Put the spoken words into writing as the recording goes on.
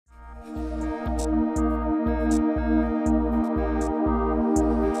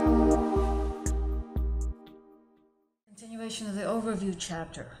overview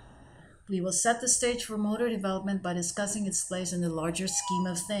chapter. We will set the stage for motor development by discussing its place in the larger scheme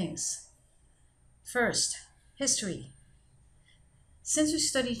of things. First, history. Since we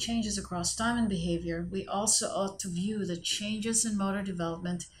study changes across time and behavior, we also ought to view the changes in motor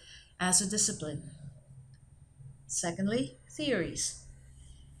development as a discipline. Secondly, theories.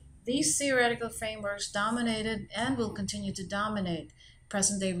 These theoretical frameworks dominated and will continue to dominate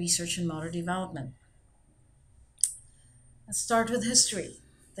present-day research in motor development. Let's start with history.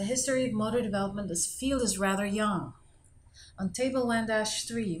 The history of motor development as a field is rather young. On Table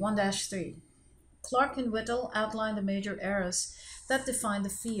 1-3, Clark and Whittle outline the major eras that define the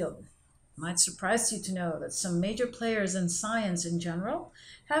field. It might surprise you to know that some major players in science in general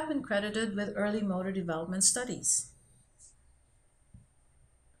have been credited with early motor development studies.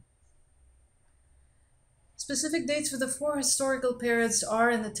 Specific dates for the four historical periods are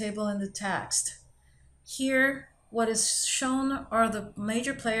in the table in the text. Here, what is shown are the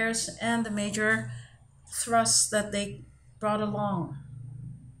major players and the major thrusts that they brought along.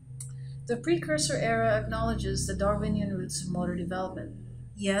 The precursor era acknowledges the Darwinian roots of motor development.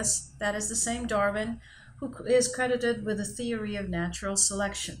 Yes, that is the same Darwin who is credited with the theory of natural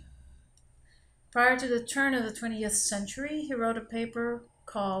selection. Prior to the turn of the 20th century, he wrote a paper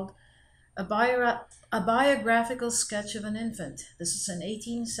called A Biographical Sketch of an Infant. This is in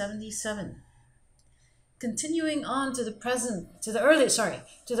 1877. Continuing on to the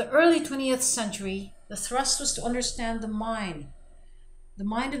early 20th century, the thrust was to understand the mind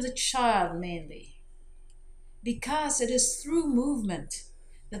of the child mainly, because it is through movement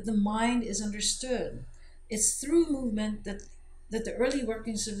that the mind is understood. It's through movement that the early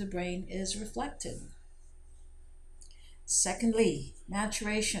workings of the brain is reflected. Secondly,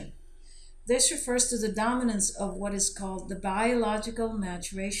 maturation. This refers to the dominance of what is called the biological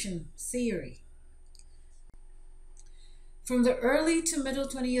maturation theory. From the early to middle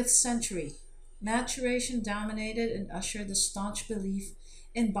 20th century, maturation dominated and ushered the staunch belief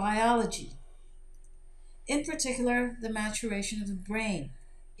in biology. In particular, the maturation of the brain.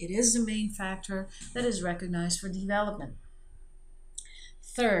 It is the main factor that is recognized for development.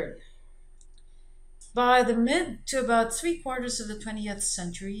 Third, by the mid to about 3/4 of the 20th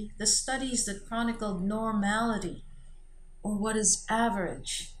century, the studies that chronicled normality, or what is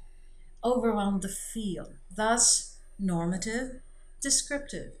average, overwhelmed the field. Thus, normative,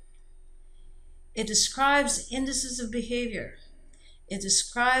 descriptive. It describes indices of behavior. It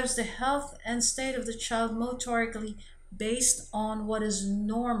describes the health and state of the child motorically based on what is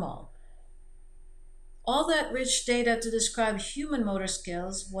normal. All that rich data to describe human motor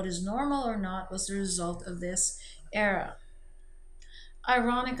skills, what is normal or not, was the result of this era.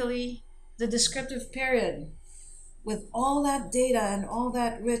 Ironically, the descriptive period, with all that data and all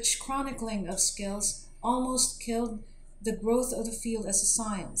that rich chronicling of skills, almost killed the growth of the field as a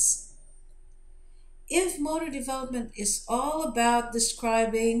science. If motor development is all about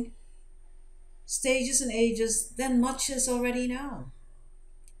describing stages and ages, then much is already known.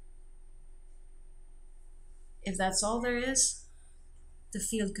 If that's all there is, the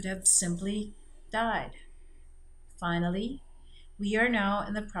field could have simply died. Finally, we are now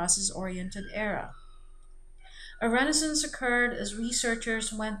in the process-oriented era. A renaissance occurred as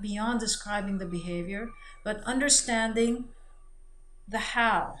researchers went beyond describing the behavior, but understanding the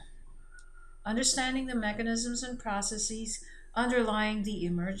how, understanding the mechanisms and processes underlying the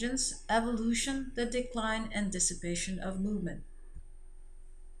emergence, evolution, the decline, and dissipation of movement.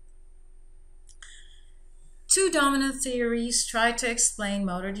 Two dominant theories try to explain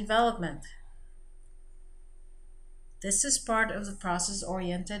motor development. This is part of the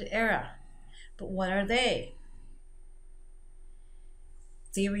process-oriented era. But what are they?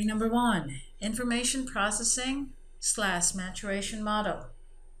 Theory number 1, information processing / maturation model.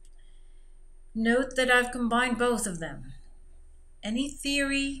 Note that I've combined both of them. Any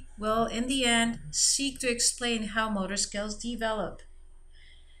theory will, in the end, seek to explain how motor skills develop.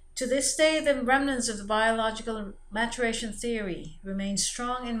 To this day, the remnants of the biological maturation theory remain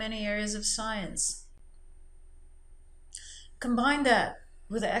strong in many areas of science. Combine that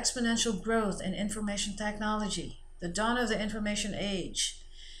with the exponential growth in information technology, the dawn of the information age,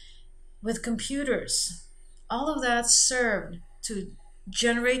 with computers. All of that served to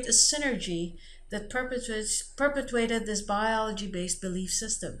generate a synergy that perpetuated this biology-based belief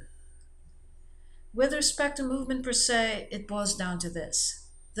system. With respect to movement per se, it boils down to this.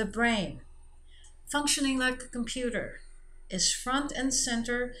 The brain, functioning like a computer, is front and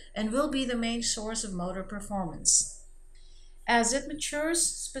center and will be the main source of motor performance. As it matures,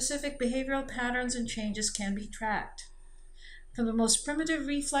 specific behavioral patterns and changes can be tracked. From the most primitive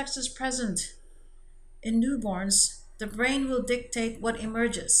reflexes present in newborns the brain will dictate what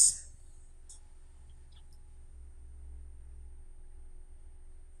emerges.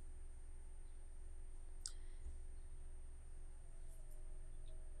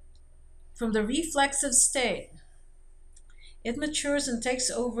 From the reflexive state, it matures and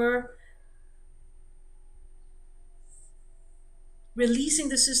takes over, releasing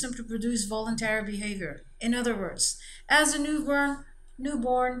the system to produce voluntary behavior. In other words, as a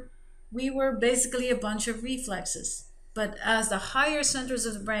newborn, we were basically a bunch of reflexes. But as the higher centers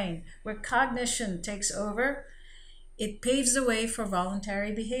of the brain, where cognition takes over, it paves the way for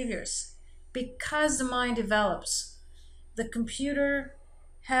voluntary behaviors. Because the mind develops, the computer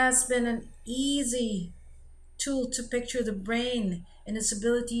has been an easy tool to picture the brain in its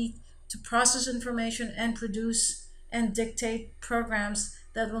ability to process information and produce and dictate programs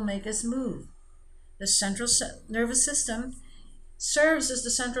that will make us move. The central nervous system serves as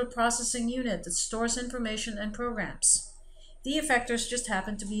the central processing unit that stores information and programs. The effectors just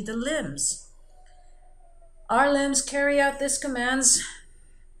happen to be the limbs. Our limbs carry out these commands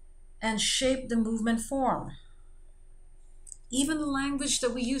and shape the movement form. Even the language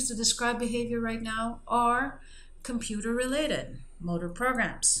that we use to describe behavior right now are computer related. Motor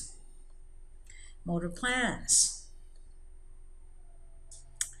programs, motor plans.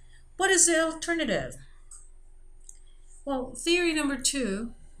 What is the alternative? Well, theory number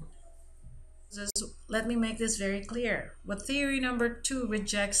 2 is, let me make this very clear. What theory number 2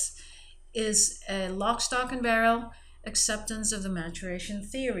 rejects is a lock, stock, and barrel acceptance of the maturation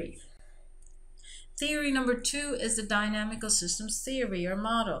theory. Theory number 2 is the dynamical systems theory or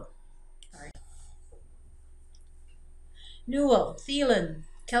model. Newell, Thielen,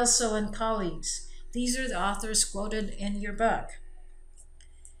 Kelso, and colleagues. These are the authors quoted in your book.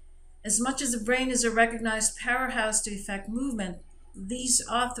 As much as the brain is a recognized powerhouse to effect movement, these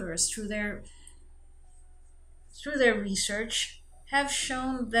authors, through their research, have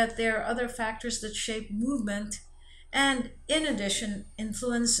shown that there are other factors that shape movement and, in addition,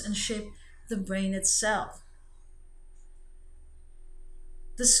 influence and shape the brain itself.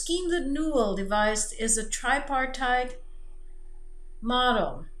 The scheme that Newell devised is a tripartite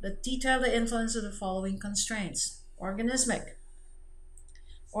model that detail the influence of the following constraints: organismic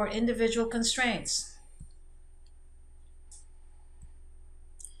or individual constraints,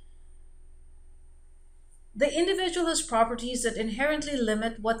 the individual has properties that inherently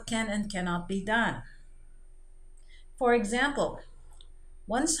limit what can and cannot be done. For example,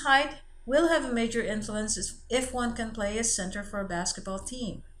 one's height will have a major influence if one can play as center for a basketball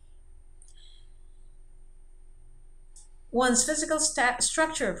team. One's physical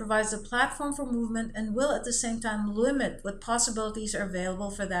structure provides a platform for movement and will at the same time limit what possibilities are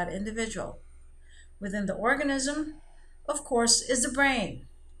available for that individual. Within the organism, of course, is the brain.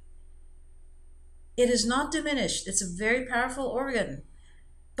 It is not diminished. It's a very powerful organ,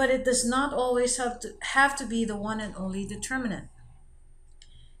 but it does not always have to be the one and only determinant.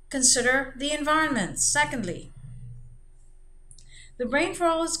 Consider the environment. Secondly, the brain, for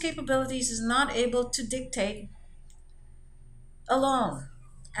all its capabilities, is not able to dictate alone.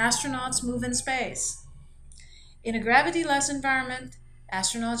 Astronauts move in space. In a gravity-less environment,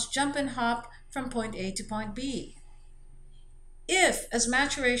 astronauts jump and hop from point A to point B. If, as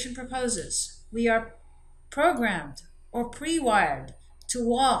maturation proposes, we are programmed or pre-wired to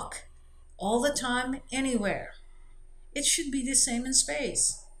walk all the time anywhere, it should be the same in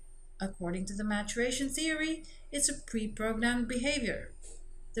space. According to the maturation theory, it's a pre-programmed behavior.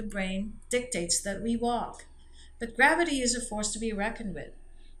 The brain dictates that we walk. But gravity is a force to be reckoned with.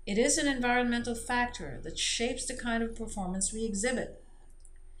 It is an environmental factor that shapes the kind of performance we exhibit.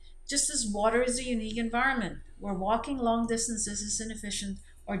 Just as water is a unique environment, where walking long distances is inefficient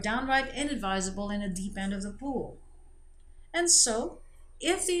or downright inadvisable in a deep end of the pool. And so,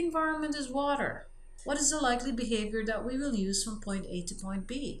 if the environment is water, what is the likely behavior that we will use from point A to point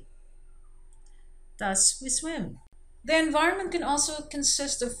B? Thus, we swim. The environment can also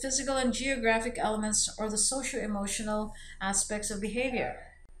consist of physical and geographic elements or the socio-emotional aspects of behavior.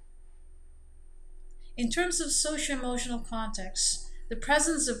 In terms of socio-emotional context, the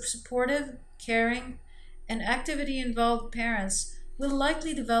presence of supportive, caring, and activity-involved parents will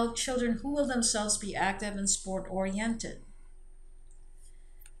likely develop children who will themselves be active and sport-oriented.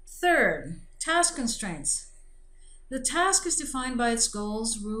 Third, task constraints. The task is defined by its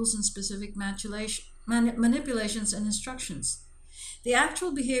goals, rules, and specific manipulations and instructions. The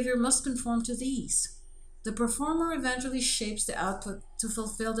actual behavior must conform to these. The performer eventually shapes the output to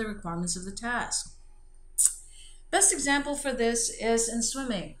fulfill the requirements of the task. Best example for this is in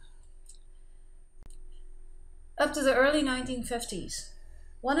swimming. Up to the early 1950s,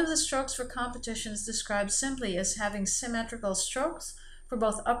 One of the strokes for competition is described simply as having symmetrical strokes for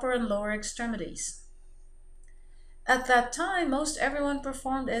both upper and lower extremities. At that time, most everyone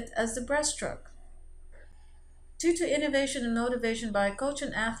performed it as the breaststroke. Due to innovation and motivation by a coach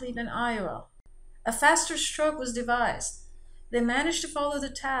and athlete in Iowa, a faster stroke was devised. They managed to follow the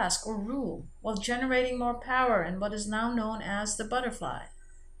task or rule while generating more power in what is now known as the butterfly.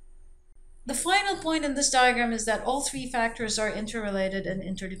 The final point in this diagram is that all three factors are interrelated and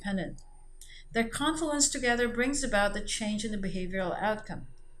interdependent. Their confluence together brings about the change in the behavioral outcome.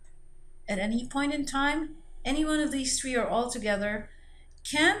 At any point in time, any one of these three or all together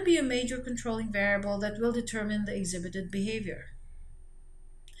can be a major controlling variable that will determine the exhibited behavior.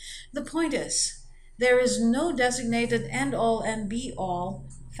 The point is, there is no designated end-all and be-all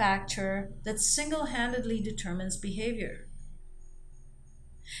factor that single-handedly determines behavior.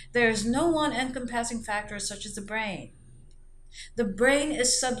 There is no one encompassing factor such as the brain. The brain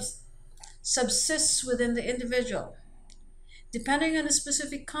subsists within the individual. Depending on the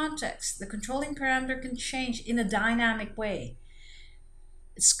specific context, the controlling parameter can change in a dynamic way.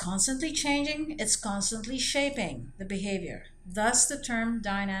 It's constantly changing, it's constantly shaping the behavior, thus the term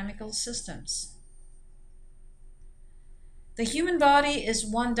dynamical systems. The human body is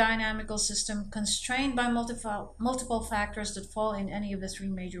one dynamical system constrained by multiple factors that fall in any of the three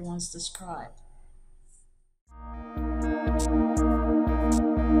major ones described.